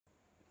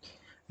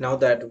Now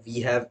that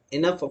we have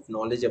enough of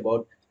knowledge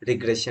about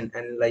regression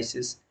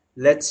analysis,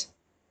 let's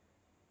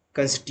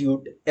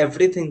constitute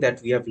everything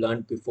that we have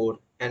learned before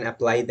and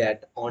apply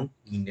that on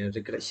linear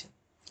regression.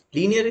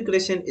 Linear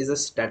regression is a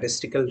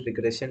statistical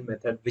regression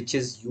method which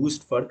is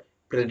used for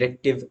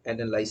predictive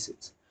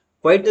analysis.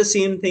 Quite the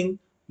same thing,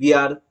 we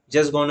are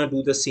just gonna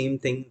do the same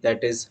thing,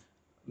 that is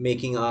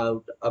making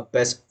out a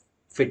best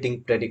fitting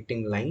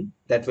predicting line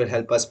that will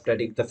help us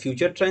predict the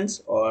future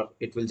trends, or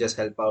it will just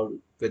help out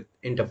with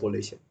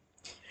interpolation.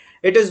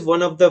 It is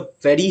one of the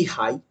very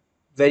high,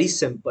 very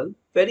simple,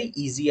 very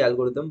easy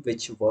algorithm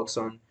which works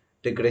on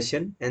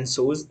regression and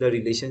shows the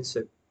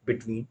relationship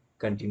between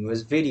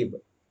continuous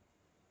variable.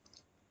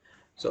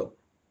 So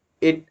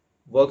it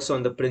works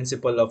on the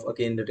principle of,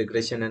 again, the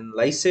regression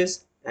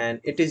analysis,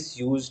 and it is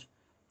used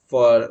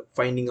for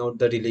finding out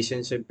the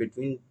relationship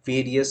between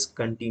various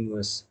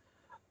continuous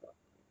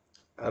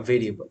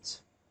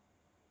variables.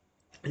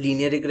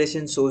 Linear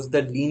regression shows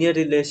the linear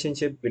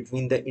relationship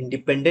between the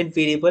independent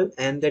variable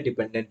and the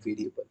dependent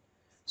variable.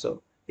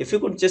 So if you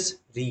could just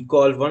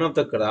recall one of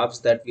the graphs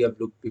that we have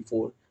looked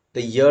before,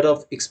 the year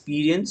of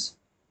experience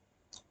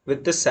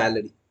with the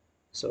salary.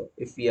 So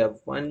if we have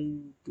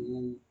 1,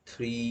 2,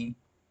 3,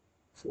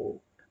 4,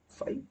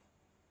 5,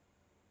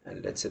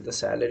 and let's say the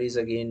salary is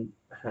again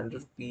 100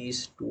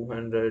 rupees,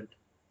 200,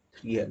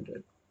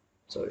 300.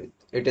 So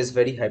it is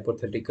very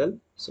hypothetical,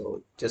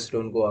 so just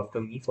don't go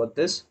after me for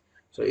this.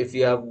 So if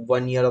you have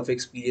 1 year of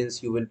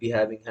experience, you will be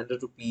having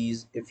 100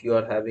 rupees. If you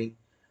are having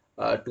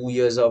 2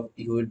 years of,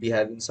 you will be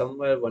having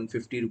somewhere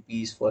 150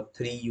 rupees. For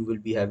 3, you will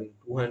be having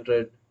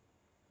 200.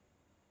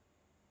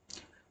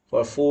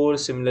 For 4,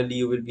 similarly,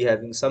 you will be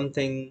having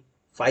something.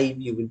 5,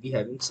 you will be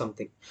having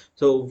something.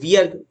 So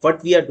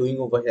what we are doing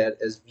over here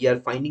is we are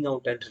finding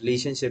out a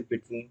relationship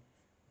between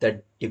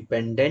the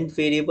dependent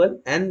variable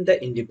and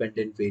the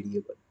independent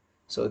variable.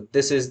 So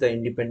this is the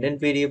independent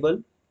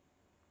variable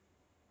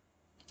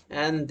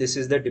and this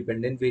is the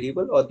dependent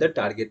variable or the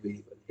target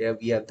variable. Here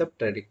we have the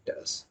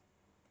predictors.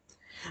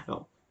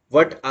 Now,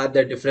 what are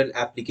the different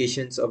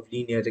applications of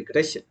linear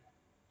regression?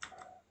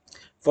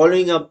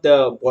 Following up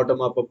the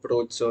bottom-up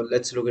approach, so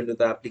let's look into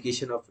the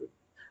application of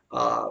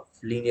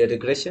linear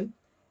regression,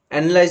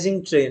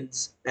 analyzing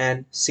trends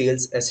and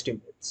sales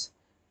estimates,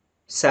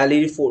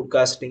 salary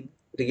forecasting,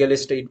 real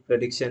estate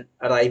prediction,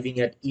 arriving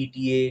at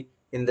ETA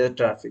in the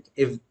traffic.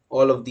 If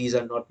all of these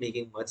are not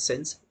making much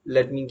sense,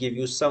 let me give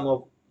you some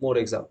of more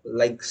example,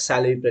 like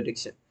salary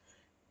prediction.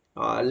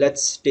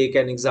 Let's take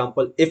an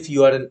example. If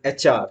you are an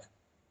HR,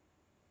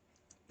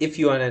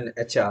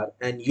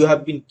 and you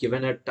have been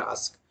given a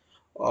task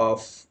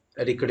of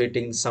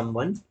recruiting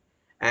someone,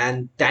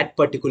 and that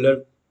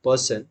particular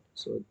person,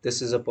 so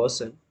this is a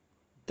person,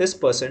 this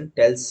person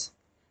tells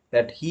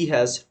that he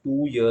has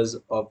 2 years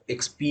of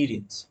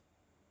experience,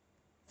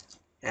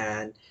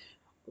 and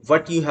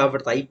what you have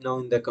right now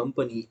in the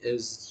company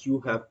is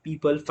you have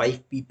people,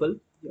 5 people,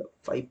 yeah,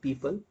 5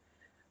 people.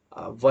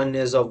 One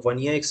is of 1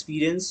 year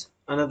experience,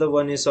 another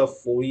one is of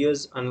 4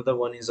 years, another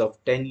one is of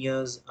 10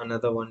 years,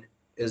 another one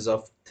is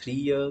of 3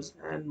 years,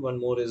 and one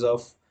more is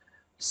of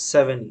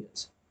 7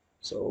 years.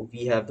 So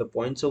we have the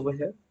points over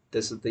here.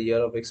 This is the year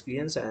of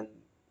experience and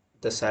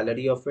the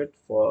salary of it.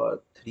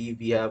 For 3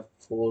 we have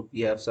 4,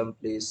 we have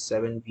someplace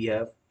 7, we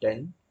have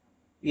 10,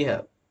 we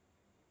have.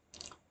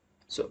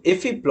 So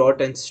if we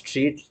plot a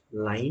straight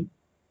line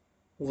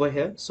over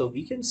here, so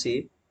we can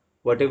say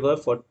whatever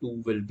for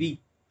 2 will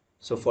be.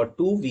 So for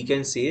 2 we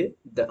can say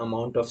the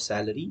amount of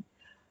salary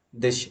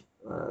this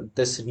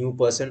new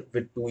person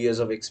with 2 years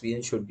of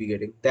experience should be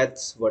getting.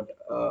 That's what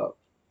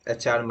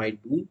HR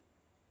might do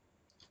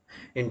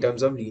in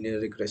terms of linear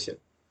regression.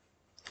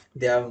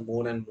 There are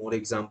more and more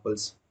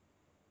examples.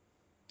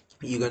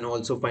 You can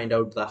also find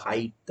out the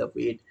height, the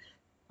weight.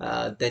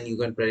 Then you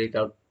can predict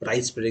out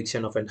price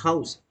prediction of a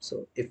house.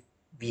 So if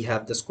we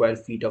have the square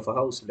feet of a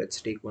house, let's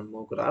take one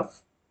more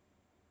graph.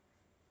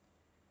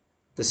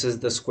 This is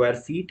the square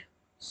feet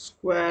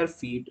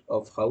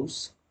of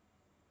house,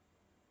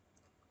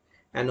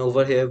 and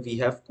over here we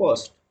have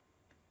cost.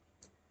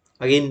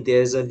 Again,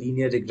 there's a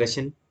linear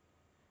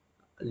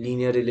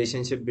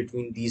relationship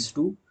between these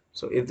two.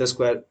 So if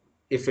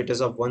it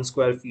is of 1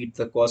 square feet,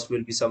 the cost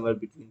will be somewhere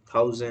between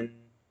 1,000.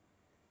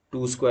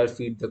 2 square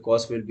feet, the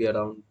cost will be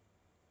around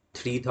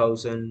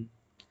 3,000.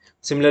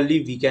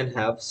 Similarly, we can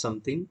have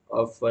something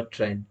of a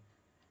trend.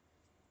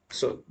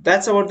 So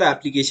that's about the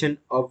application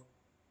of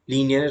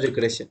linear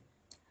regression.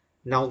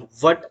 Now,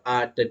 what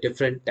are the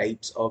different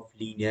types of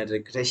linear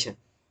regression?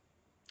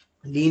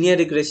 Linear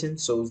regression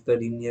shows the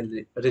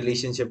linear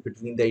relationship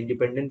between the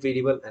independent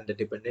variable and the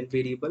dependent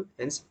variable.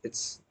 Hence,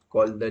 it's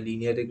called the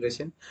linear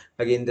regression.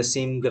 Again, the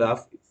same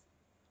graph.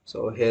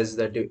 So here's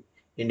the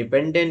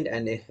independent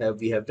and here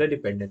we have the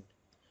dependent.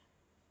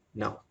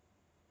 Now,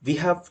 we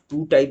have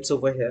two types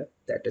over here,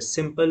 that is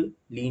simple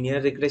linear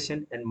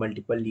regression and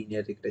multiple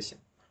linear regression.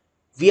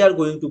 We are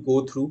going to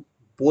go through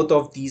both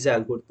of these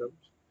algorithms.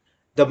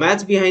 The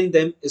maths behind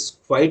them is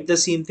quite the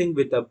same thing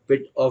with a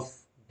bit of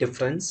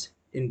difference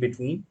in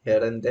between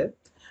here and there,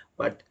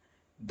 but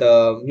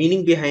The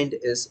meaning behind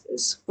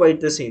is quite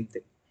the same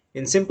thing.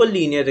 In simple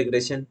linear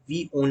regression,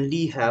 we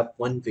only have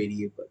one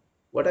variable.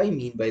 What I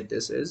mean by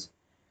this is,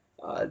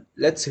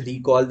 let's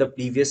recall the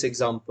previous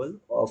example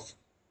of,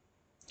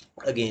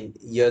 again,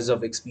 years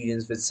of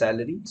experience with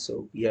salary.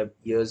 So we have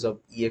years of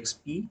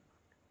exp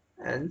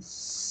and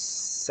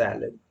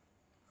salary.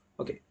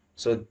 Okay,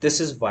 so this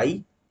is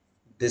y,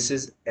 this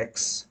is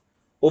x.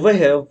 Over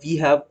here we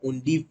have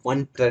only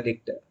one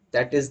predictor,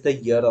 that is the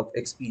year of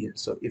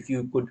experience. So if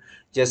you could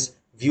just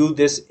view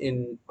this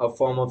in a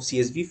form of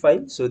CSV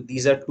file, so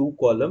these are two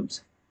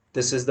columns.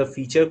 This is the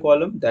feature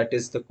column, that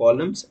is the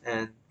columns,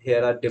 and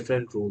here are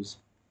different rows,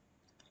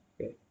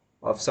 okay,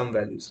 of some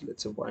values.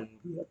 Let's say 1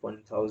 we have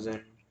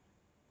 1000,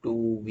 2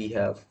 we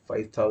have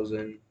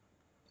 5000,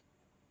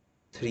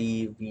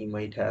 3 we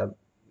might have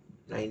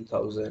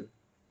 9000.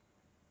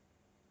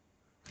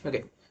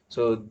 Okay,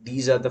 so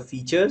these are the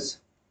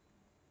features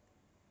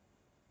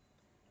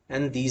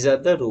and these are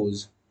the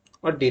rows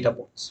or data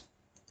points.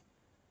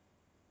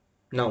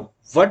 Now,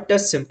 what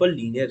does simple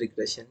linear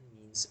regression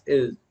means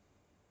is,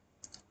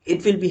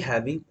 it will be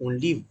having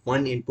only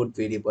one input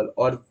variable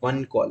or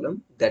one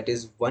column, that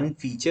is one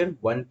feature,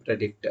 one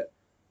predictor.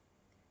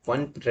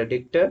 One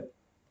predictor.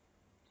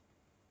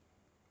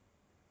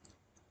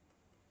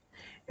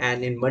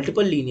 And in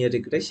multiple linear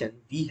regression,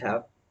 we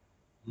have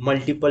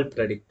multiple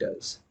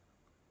predictors.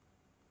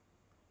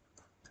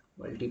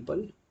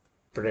 Multiple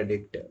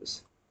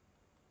predictors.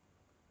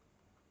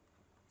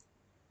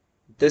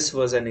 This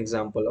was an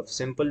example of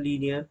simple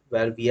linear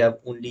where we have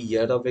only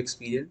year of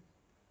experience.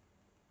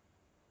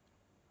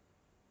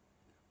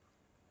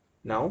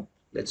 Now,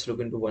 let's look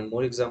into one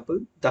more example,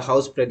 the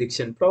house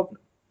prediction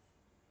problem.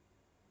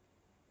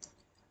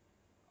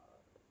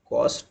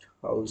 House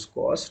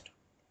cost,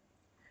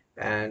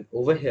 and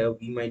over here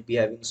we might be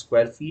having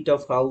square feet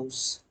of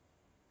house,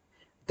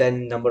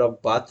 then number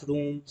of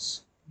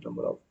bathrooms,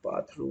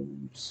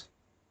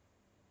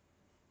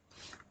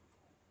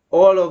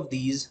 all of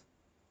these.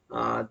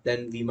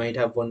 Then we might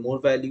have one more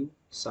value,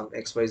 some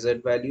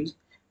xyz values.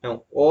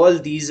 Now all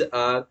these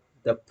are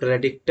the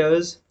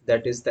predictors,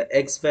 that is the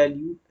x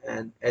value,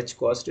 and h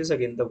cost is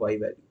again the y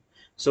value.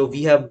 So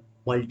we have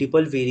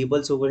multiple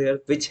variables over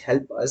here which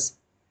help us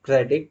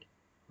predict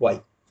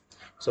y.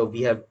 So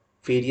we have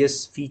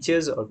various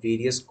features or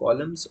various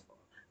columns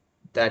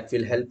that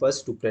will help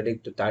us to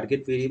predict the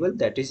target variable,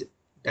 that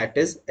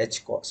is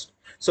h cost.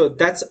 So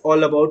that's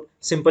all about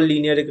simple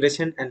linear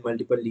regression and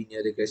multiple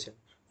linear regression.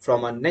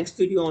 From our next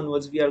video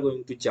onwards, we are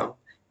going to jump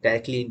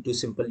directly into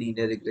simple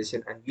linear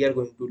regression, and we are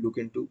going to look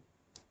into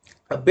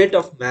a bit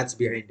of maths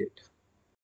behind it.